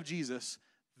 Outside of Jesus,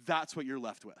 that's what you're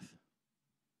left with.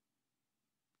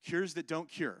 Cures that don't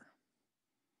cure,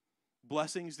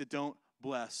 blessings that don't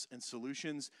bless, and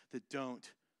solutions that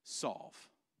don't solve.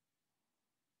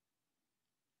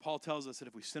 Paul tells us that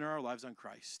if we center our lives on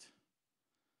Christ,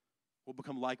 we'll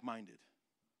become like-minded.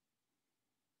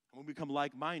 And when we become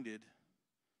like-minded,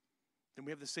 then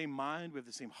we have the same mind, we have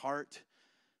the same heart,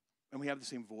 and we have the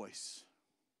same voice.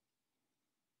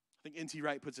 I think N.T.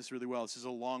 Wright puts this really well. This is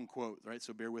a long quote, right?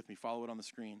 So bear with me. Follow it on the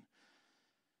screen.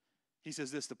 He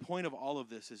says this: the point of all of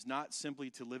this is not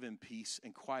simply to live in peace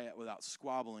and quiet without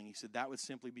squabbling. He said that would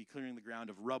simply be clearing the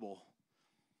ground of rubble.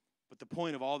 But the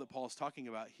point of all that Paul is talking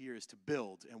about here is to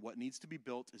build, and what needs to be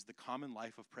built is the common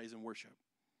life of praise and worship.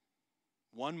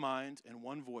 One mind and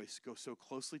one voice go so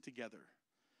closely together,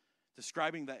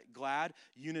 describing that glad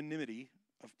unanimity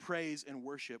of praise and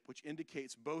worship, which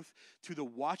indicates both to the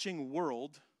watching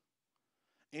world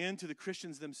and to the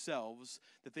Christians themselves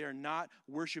that they are not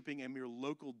worshiping a mere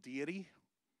local deity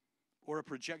or a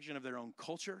projection of their own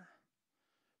culture,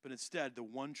 but instead the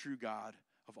one true God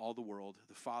of all the world,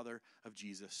 the Father of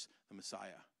Jesus, the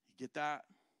Messiah. You get that?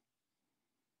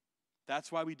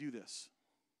 That's why we do this.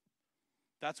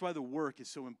 That's why the work is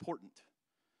so important,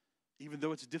 even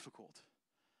though it's difficult.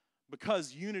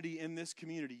 Because unity in this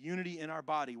community, unity in our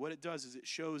body, what it does is it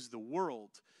shows the world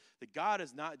that God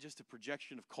is not just a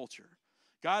projection of culture.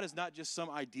 God is not just some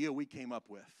idea we came up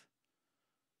with.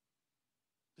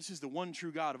 This is the one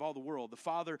true God of all the world, the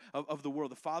Father of the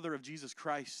world, the Father of Jesus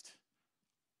Christ,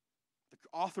 the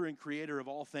author and creator of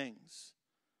all things.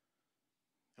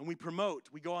 And we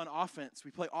go on offense.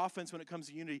 We play offense when it comes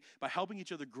to unity by helping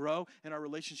each other grow in our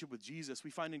relationship with Jesus.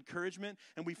 We find encouragement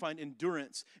and we find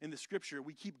endurance in the Scripture.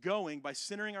 We keep going by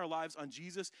centering our lives on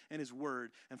Jesus and His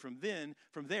Word. And from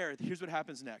there, here's what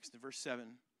happens next. In verse 7,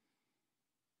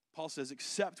 Paul says,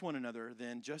 accept one another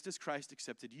then, just as Christ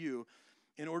accepted you,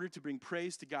 in order to bring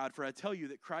praise to God. For I tell you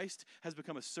that Christ has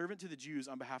become a servant to the Jews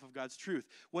on behalf of God's truth.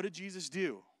 What did Jesus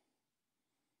do?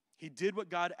 He did what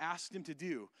God asked him to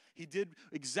do. He did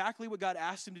exactly what God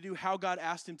asked him to do, how God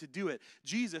asked him to do it.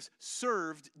 Jesus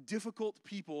served difficult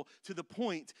people to the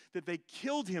point that they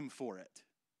killed him for it.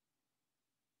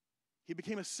 He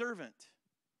became a servant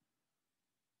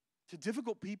to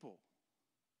difficult people.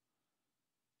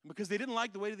 Because they didn't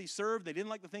like the way that he served, they didn't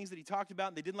like the things that he talked about,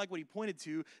 and they didn't like what he pointed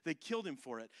to, they killed him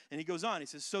for it. And he goes on, he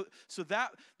says, so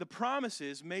that the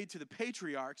promises made to the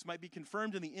patriarchs might be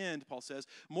confirmed in the end, Paul says,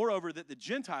 moreover, that the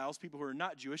Gentiles, people who are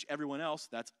not Jewish, everyone else,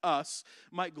 that's us,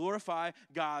 might glorify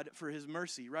God for his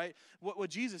mercy, right? What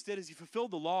Jesus did is he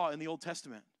fulfilled the law in the Old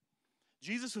Testament.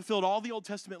 Jesus fulfilled all the Old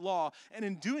Testament law, and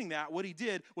in doing that, what he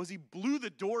did was he blew the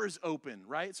doors open,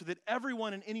 right? So that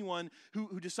everyone and anyone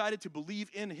who decided to believe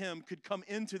in him could come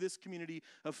into this community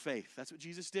of faith. That's what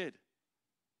Jesus did.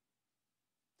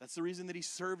 That's the reason that he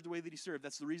served the way that he served.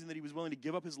 That's the reason that he was willing to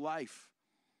give up his life.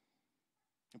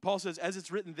 And Paul says, as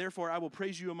it's written, therefore I will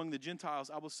praise you among the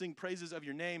Gentiles. I will sing praises of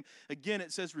your name. Again,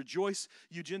 it says, rejoice,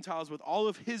 you Gentiles, with all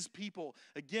of his people.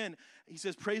 Again, he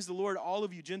says, praise the Lord, all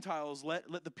of you Gentiles. Let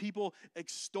the people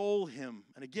extol him.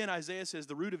 And again, Isaiah says,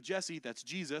 the root of Jesse, that's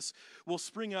Jesus, will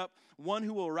spring up, one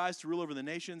who will arise to rule over the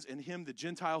nations. In him, the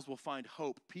Gentiles will find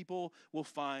hope. People will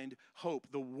find hope.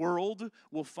 The world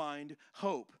will find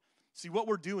hope. See, what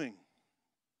we're doing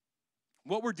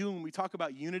when we talk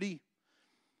about unity,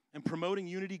 and promoting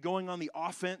unity, going on the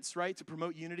offense, right, to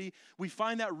promote unity, we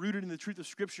find that rooted in the truth of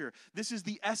Scripture. This is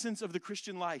the essence of the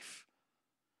Christian life.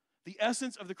 The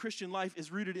essence of the Christian life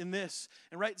is rooted in this.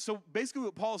 And right, so basically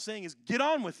what Paul is saying is get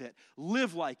on with it.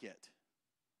 Live like it.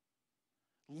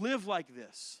 Live like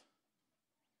this.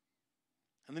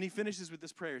 And then he finishes with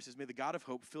this prayer. He says, may the God of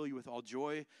hope fill you with all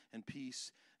joy and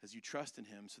peace as you trust in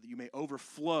him, so that you may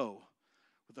overflow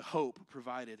with the hope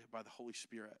provided by the Holy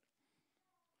Spirit.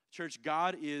 Church,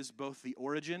 God is both the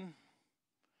origin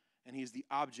and he is the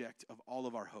object of all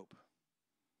of our hope.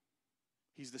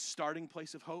 He's the starting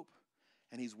place of hope,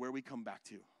 and he's where we come back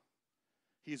to.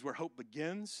 He is where hope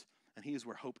begins, and he is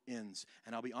where hope ends.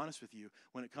 And I'll be honest with you,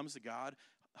 when it comes to God,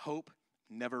 hope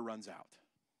never runs out.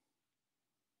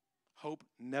 Hope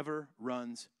never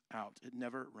runs out. It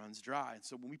never runs dry. And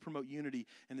so when we promote unity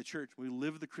in the church, when we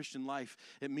live the Christian life,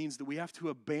 it means that we have to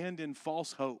abandon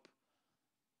false hope.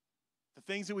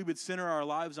 The things that we would center our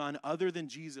lives on other than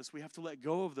Jesus, we have to let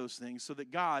go of those things so that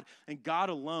God and God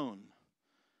alone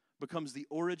becomes the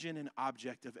origin and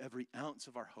object of every ounce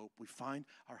of our hope. We find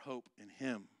our hope in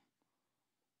him.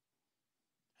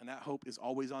 And that hope is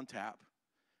always on tap,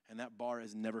 and that bar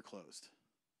is never closed.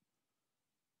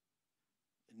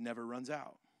 It never runs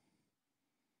out.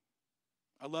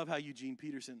 I love how Eugene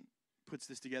Peterson puts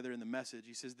this together in the Message.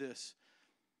 He says this: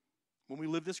 when we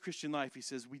live this Christian life, he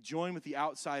says, we join with the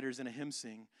outsiders in a hymn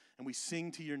sing, and we sing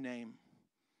to your name.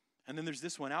 And then there's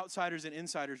this one, outsiders and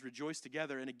insiders rejoice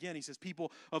together. And again, he says,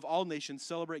 people of all nations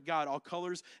celebrate God. All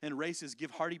colors and races give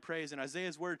hearty praise. In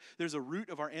Isaiah's word, there's a root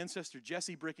of our ancestor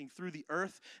Jesse breaking through the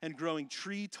earth and growing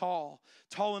tree tall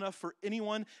enough for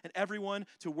anyone and everyone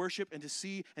to worship and to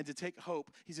see and to take hope.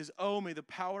 He says, oh, may the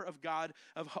power of God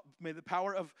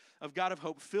of God of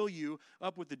hope fill you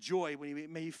up with the joy.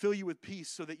 May he fill you with peace,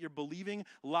 so that your believing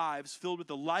lives filled with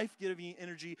the life-giving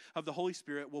energy of the Holy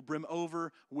Spirit will brim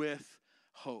over with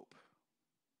hope.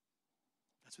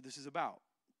 That's what this is about.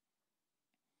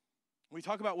 When we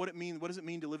talk about what does it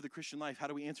mean to live the Christian life? How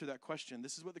do we answer that question?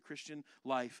 This is what the Christian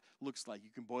life looks like. You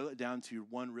can boil it down to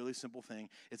one really simple thing.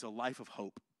 It's a life of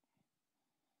hope.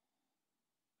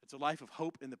 It's a life of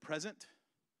hope in the present,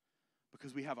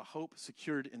 because we have a hope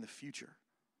secured in the future.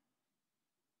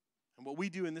 And what we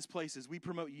do in this place is we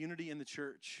promote unity in the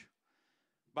church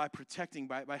by protecting,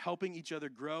 by helping each other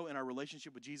grow in our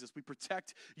relationship with Jesus. We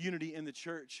protect unity in the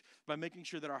church by making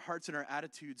sure that our hearts and our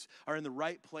attitudes are in the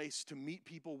right place to meet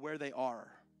people where they are.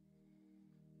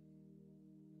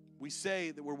 We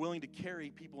say that we're willing to carry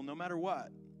people no matter what.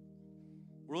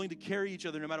 We're willing to carry each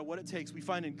other no matter what it takes. We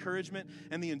find encouragement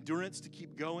and the endurance to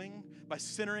keep going by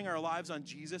centering our lives on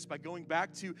Jesus, by going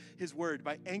back to his word,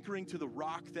 by anchoring to the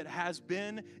rock that has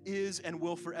been, is, and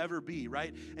will forever be,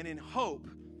 right? And in hope,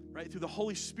 right? Through the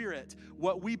Holy Spirit,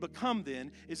 what we become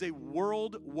then is a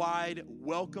worldwide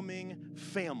welcoming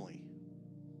family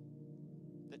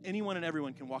that anyone and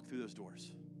everyone can walk through those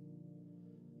doors,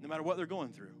 no matter what they're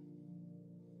going through.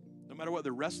 No matter what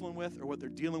they're wrestling with or what they're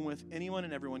dealing with, anyone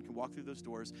and everyone can walk through those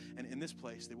doors, and in this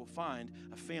place, they will find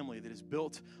a family that is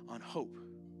built on hope.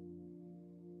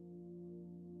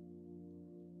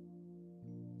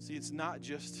 See, it's not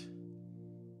just,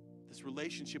 this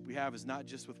relationship we have is not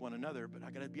just with one another, but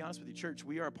I got to be honest with you, church,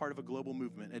 we are a part of a global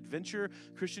movement. Adventure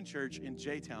Christian Church in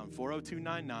J-Town,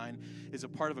 40299, is a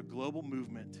part of a global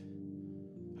movement,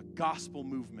 a gospel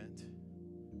movement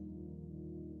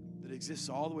that exists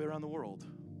all the way around the world.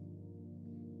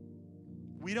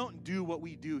 We don't do what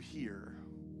we do here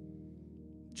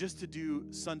just to do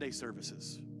Sunday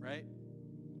services, right?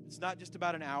 It's not just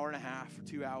about an hour and a half or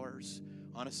 2 hours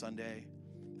on a Sunday.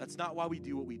 That's not why we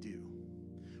do what we do.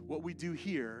 What we do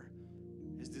here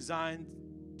is designed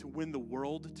to win the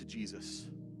world to Jesus.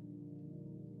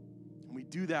 And we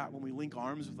do that when we link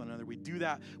arms with one another. We do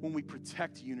that when we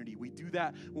protect unity. We do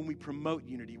that when we promote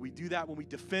unity. We do that when we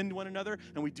defend one another.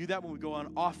 And we do that when we go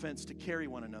on offense to carry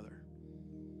one another.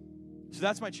 So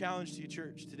that's my challenge to you,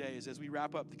 church, today, is as we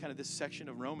wrap up kind of this section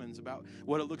of Romans about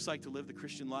what it looks like to live the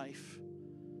Christian life.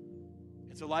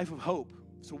 It's a life of hope.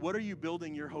 So what are you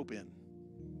building your hope in?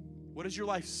 What is your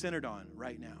life centered on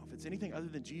right now? If it's anything other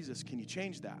than Jesus, can you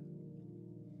change that?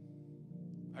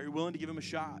 Are you willing to give him a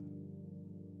shot?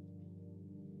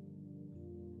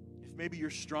 If maybe you're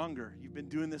stronger, you've been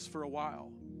doing this for a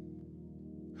while,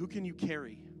 who can you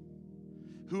carry?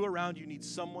 Who around you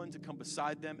needs someone to come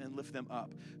beside them and lift them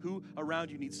up? Who around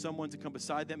you needs someone to come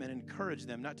beside them and encourage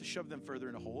them, not to shove them further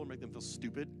in a hole or make them feel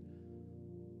stupid?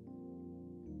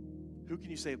 Who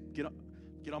can you say,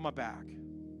 get on my back?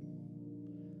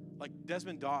 Like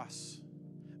Desmond Doss,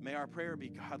 may our prayer be,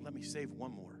 God, let me save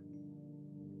one more.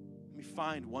 Let me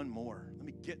find one more. Let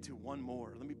me get to one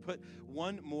more. Let me put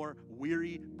one more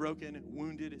weary, broken,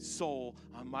 wounded soul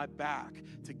on my back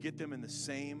to get them in the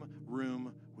same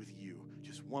room with you.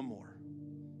 Just one more.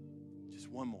 Just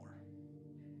one more.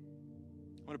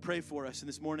 I want to pray for us. And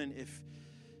this morning, if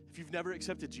you've never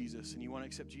accepted Jesus and you want to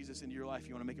accept Jesus into your life,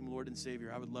 you want to make him Lord and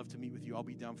Savior, I would love to meet with you. I'll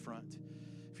be down front.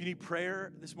 If you need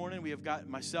prayer this morning, we have got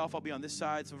myself. I'll be on this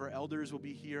side. Some of our elders will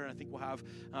be here. And I think we'll have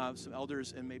some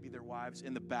elders and maybe their wives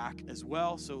in the back as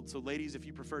well. So ladies, if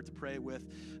you prefer to pray with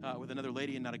another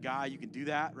lady and not a guy, you can do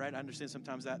that, right? I understand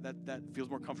sometimes that feels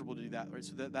more comfortable to do that, right?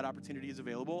 So that opportunity is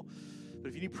available. But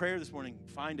if you need prayer this morning,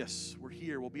 find us. We're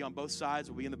here. We'll be on both sides.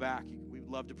 We'll be in the back. We would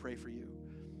love to pray for you.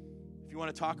 If you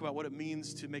want to talk about what it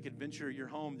means to make Adventure your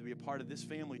home, to be a part of this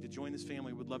family, to join this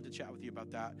family, we'd love to chat with you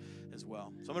about that as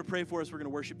well. So I'm going to pray for us. We're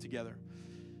going to worship together.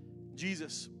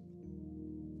 Jesus,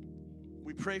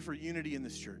 we pray for unity in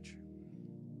this church.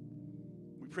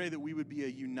 We pray that we would be a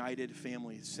united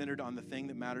family centered on the thing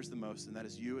that matters the most, and that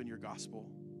is you and your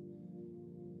gospel.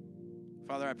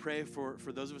 Father, I pray for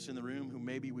those of us in the room who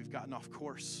maybe we've gotten off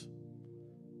course.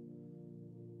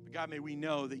 But God, may we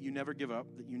know that you never give up,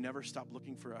 that you never stop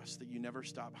looking for us, that you never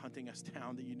stop hunting us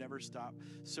down, that you never stop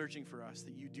searching for us,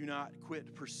 that you do not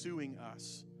quit pursuing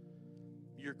us.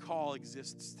 Your call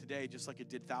exists today just like it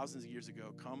did thousands of years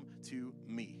ago. Come to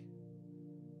me.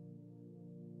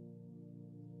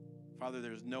 Father,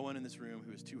 there's no one in this room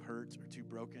who is too hurt or too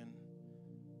broken.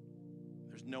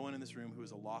 There's no one in this room who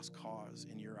is a lost cause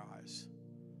in your eyes.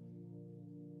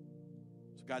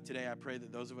 So God, today I pray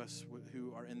that those of us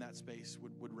who are in that space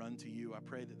would run to you. I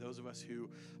pray that those of us who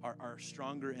are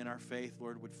stronger in our faith,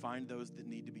 Lord, would find those that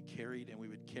need to be carried, and we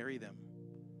would carry them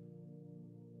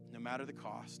no matter the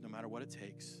cost, no matter what it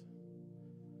takes.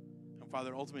 And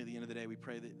Father, ultimately at the end of the day, we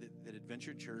pray that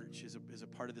Adventure Church is a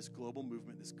part of this global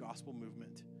movement, this gospel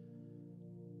movement.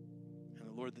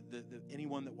 And Lord, that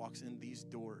anyone that walks in these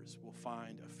doors will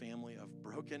find a family of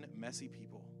broken, messy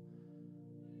people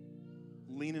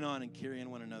leaning on and carrying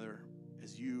one another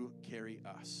as you carry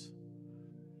us.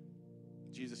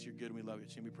 Jesus, you're good and we love you. In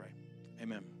your name we pray.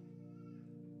 Amen.